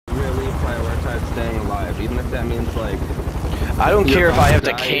prioritize staying alive, even if that means like. I don't care if I have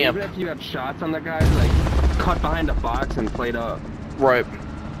to camp. Even if you have shots on the guy, like cut behind a box and played up. Right.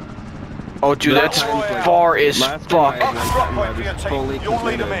 Oh, dude, that's far as fuck. You'll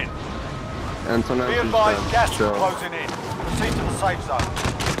lead them in. And sometimes be advised, gas is closing in. Proceed to the safe zone.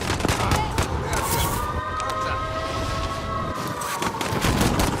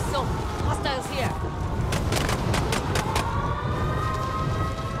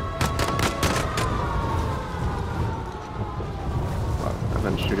 I've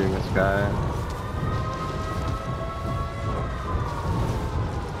been shooting this guy.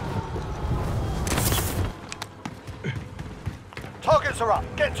 Targets are up.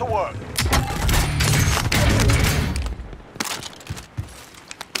 Get to work.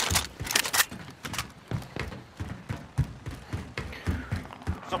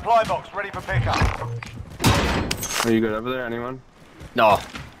 Supply box ready for pickup. Are you good over there? Anyone? No.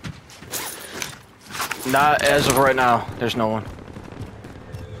 Not as of right now. There's no one.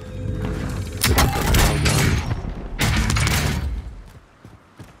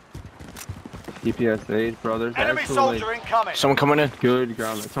 DPS 8, brothers. Enemy soldier incoming. Someone coming in? Good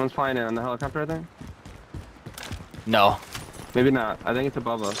ground. Someone's flying in on the helicopter, I think? No. Maybe not. I think it's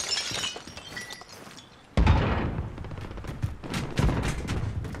above us.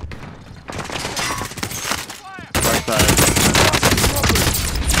 Right side.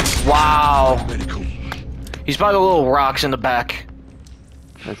 Wow. He's by the little rocks in the back.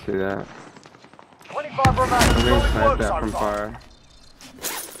 I see that. 25 remaining. I'm gonna snipe that from far.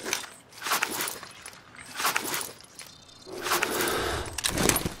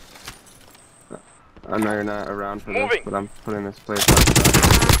 I know you're not around for this, but I'm putting this place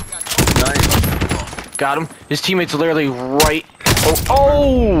outside. Nice. Got him. His teammate's literally right.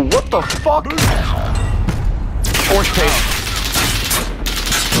 Oh, what the fuck? Orange tape.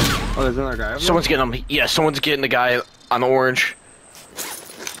 Oh, there's another guy over Someone's getting him. Yeah, someone's getting the guy on the orange.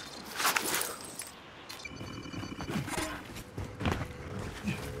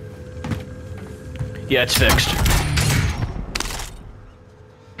 Yeah, it's fixed.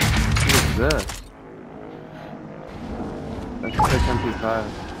 What's this? That's a MP5.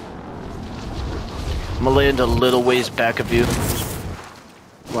 I'm gonna land a little ways back of you.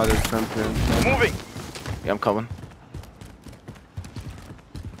 Why there's something. Moving. Yeah, I'm coming.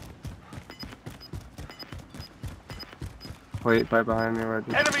 Wait, right behind me, right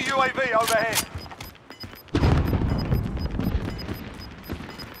there. Enemy UAV overhead.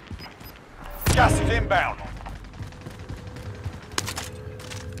 Gas is inbound.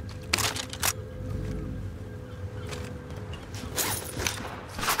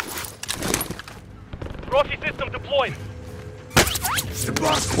 Rocky system deployed.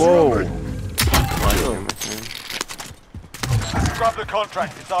 Whoa. Grab the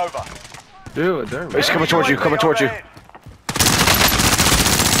contract, it's over. Dude, they're He's coming towards you, coming towards you.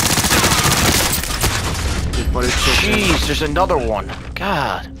 Jeez, there's another one.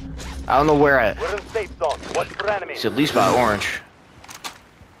 God. I don't know where at. We're in safe zone. Watch for enemy. He's at least by orange.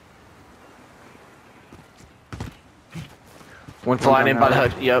 One flying in by the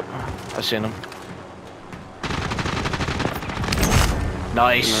HUD. Yep. I've seen him.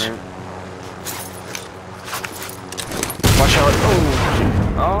 Nice. Right. Watch out.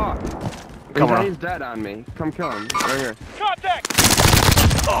 Oh! Come on. He's dead on me. Come kill him. Right here. Contact!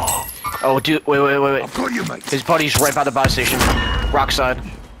 Oh, dude. Wait. I've got you, mate. His buddy's right by the buy station. Rock side.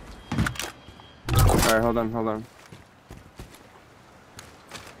 Alright, hold on.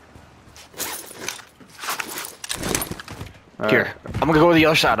 Here. I'm gonna go to the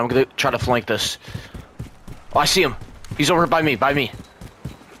other side. I'm gonna try to flank this. Oh, I see him. He's over by me. Bitch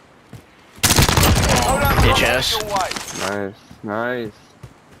ass. Nice.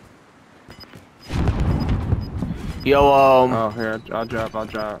 Yo, Oh, here, I'll drop.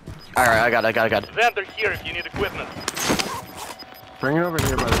 Alright, I got it. Vendor here if you need equipment. Bring it over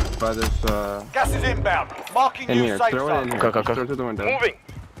here by this, Gas is inbound. Marking in new here. safe Throw it in zone. here. Go. Throw it through the window. Moving.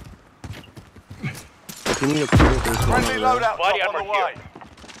 If you need a clue, there's one Friendly over there. loadout Body drop on the armor way.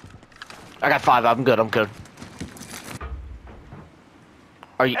 I got 5. I'm good.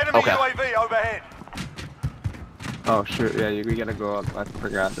 Are you Enemy okay? UAV overhead. Oh, shoot. Yeah, we gotta go up. I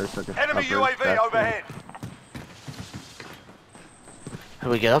forgot. There's like a Enemy upper UAV back overhead. How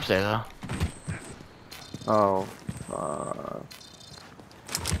do we get up there though? Oh,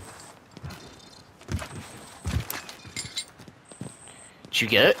 Did you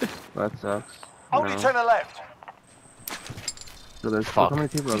get it? that sucks. Only No. 10 are left. So there's Fuck. how many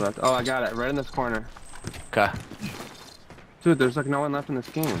people are left? Oh, I got it. Right in this corner. Okay. Dude, there's like no one left in this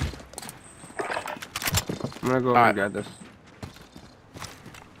game. I'm gonna go over and get this.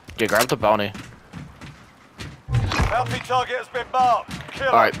 Yeah, grab the bounty. Bounty target has been marked. Kill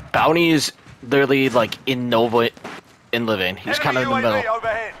him. Alright, bounty is literally like in Nova in living. He's kind of in the Enemy middle. UAV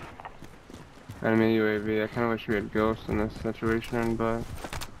overhead. Enemy UAV. I kind of wish we had ghosts in this situation, but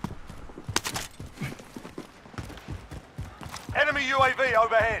Enemy UAV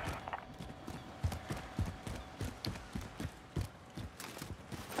overhead.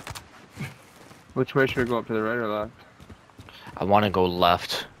 which way should we go, up to the right or left? I want to go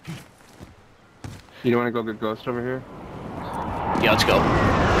left. You don't want to go get ghost over here? Yeah, let's go.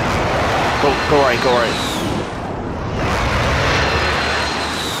 Go right, go right.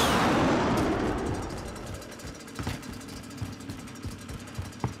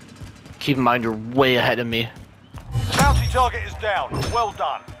 Keep in mind you're way ahead of me. Bounty target is down. Well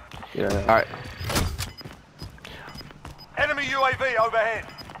done. Yeah. Alright. Enemy UAV overhead.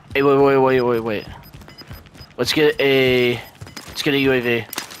 Hey, wait. Let's get a UAV.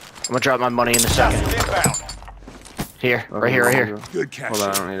 I'm gonna drop my money in a second. Gas is inbound. Here, Okay, right here. Good catch. Hold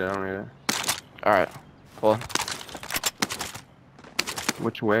on, I don't need it. Alright. Hold on.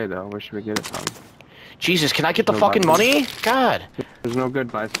 Which way though? Where should we get it from? Jesus, can I get the No fucking buttons. money? God. There's no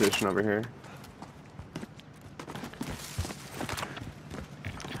good buy station over here.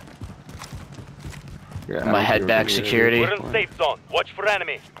 Yeah, I'm gonna head back security. We're in safe zone. Watch for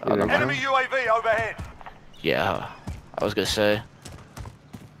enemy. You think so? Enemy UAV overhead. Yeah, I was gonna say.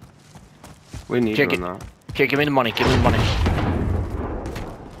 We need Here, one though. Here, give me the money. Give me the money.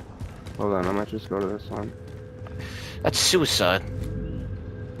 Hold on, I might just go to this one. That's suicide.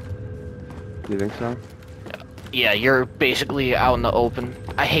 You think so? Yeah, you're basically out in the open.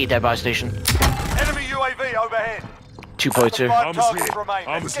 I hate that buy station. Enemy UAV overhead. 2.2. Five Almost targets here. remain. Let's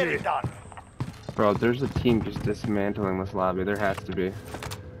Almost get here. it done. Bro, there's a team just dismantling this lobby. There has to be.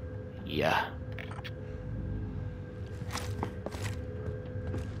 Yeah.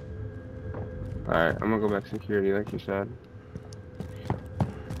 Alright, I'm gonna go back security like you said.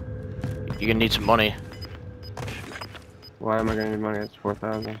 You're gonna need some money. Why am I gonna need money? It's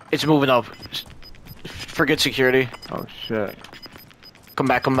 4,000. It's moving up. Forget security. Oh shit. Come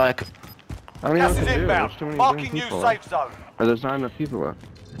back. I don't even know Gas what is to do. inbound. There's too many Marking damn new people. safe zone. Or there's not enough people left.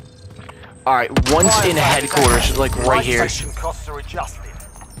 Alright, one's in headquarters, like right here. Station costs are adjusted.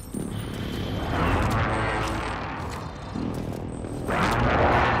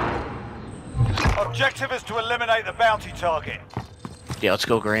 Objective is to eliminate the bounty target. Yeah, let's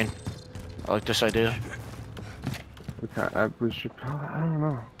go green. I like this idea. We should probably, I don't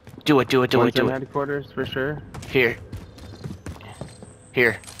know. Do it. One's in headquarters for sure. Here.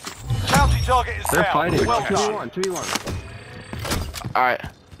 Bounty target is They're down. fighting. Well done. 2v1. Alright.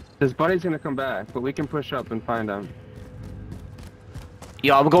 His buddy's gonna come back, but we can push up and find him.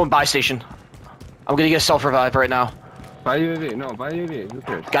 Yo, I'm going buy station. I'm gonna get self-revive right now. Buy UAV. No, buy UAV. Who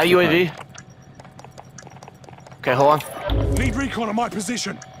cares? Got a UAV? Okay, hold on. Need recon on my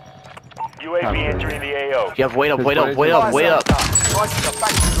position. UAV entering the AO. Yeah, wait up. Prices are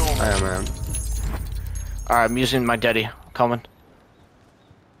back to normal. I am, man. Alright, I'm using my daddy. Coming.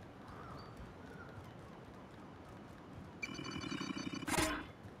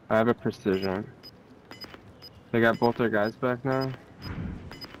 I have a precision. They got both their guys back now.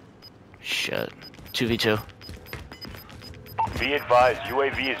 Shit. 2v2. Be advised,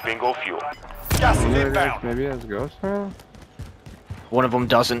 UAV is bingo fuel. Gas is One of their guys inbound. maybe has ghost now? One of them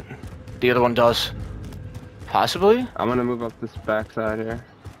doesn't. The other one does. Possibly? I'm gonna move up this backside here.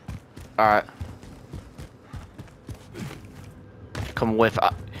 Alright. Come with.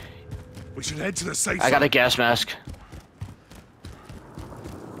 We should head to the safe I got a zone. gas mask.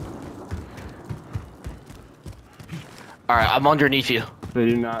 Alright, I'm underneath you. They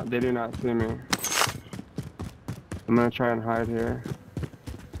do not see me. I'm gonna try and hide here.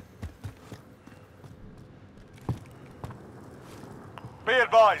 Be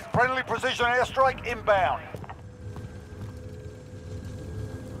advised, friendly precision airstrike inbound.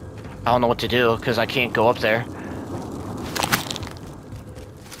 I don't know what to do, because I can't go up there.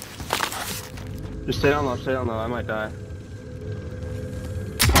 Just stay down low, I might die.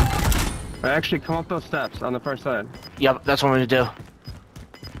 Actually, come up those steps on the far side. Yep, that's what I'm gonna do.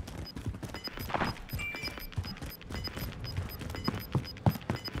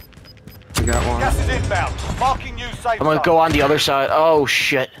 We got one. Gas is inbound. Marking new safe I'm gonna zone. go on the other side. Oh,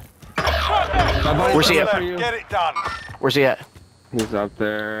 shit. Where's he at? Get it done. Where's he at? He's up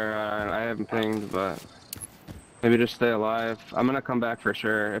there. I haven't pinged, but maybe just stay alive. I'm gonna come back for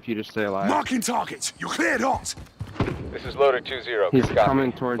sure if you just stay alive. Marking targets. You're cleared hot. This is loader 2-0. He's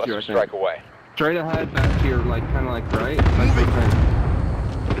coming towards you, I Strike think. away. Straight ahead, back to your, like, kind of like right. That's the thing.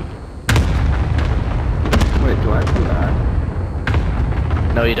 Wait, do I come back?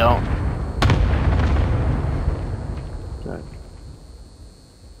 No, you don't. Good.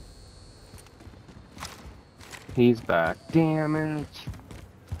 He's back. Damn it.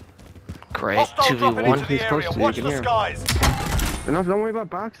 Great. Hostile dropping into 2v1. the He's close area. to you, Watch you the can hear him. skies. Don't worry about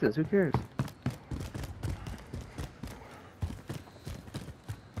boxes. Who cares?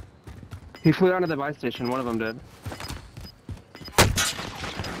 He flew onto the buy station. One of them did.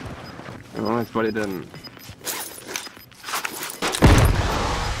 Oh, his buddy didn't.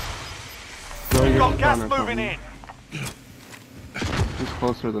 We've got gas moving in. He's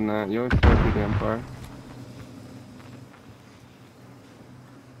closer than that. You always start too damn far.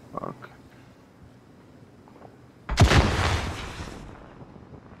 Fuck.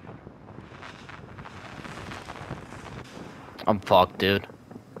 I'm fucked, dude.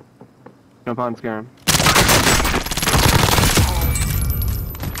 Jump on, scare him.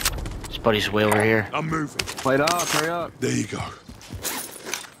 His buddy's way over here. I'm moving. Play it up, hurry up. There you go.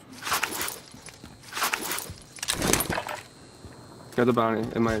 Get the bounty.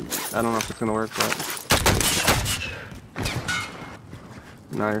 It might. I don't know if it's gonna work, but.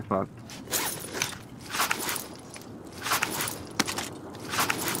 Now you're fucked.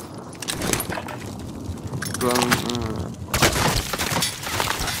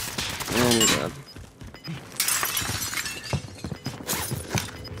 And you're dead.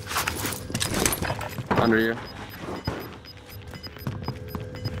 Under you.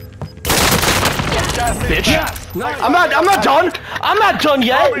 Bitch! Nice. I'm not done! I'm not done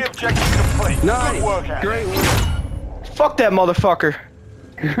Primary yet! objective complete. Nice. Good work, Andy. Great work. Fuck that motherfucker.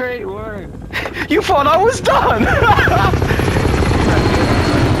 Great work. You thought I was done!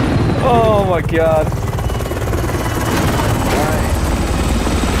 Oh my god.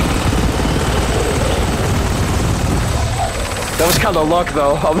 That was kinda luck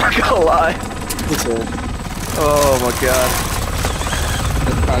though, I'm not gonna lie. Oh my god.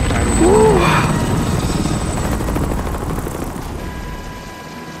 Woo.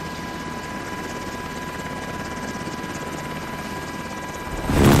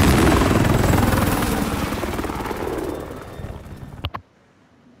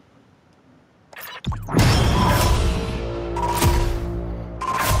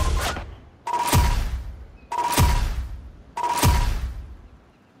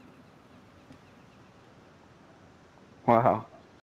 Wow.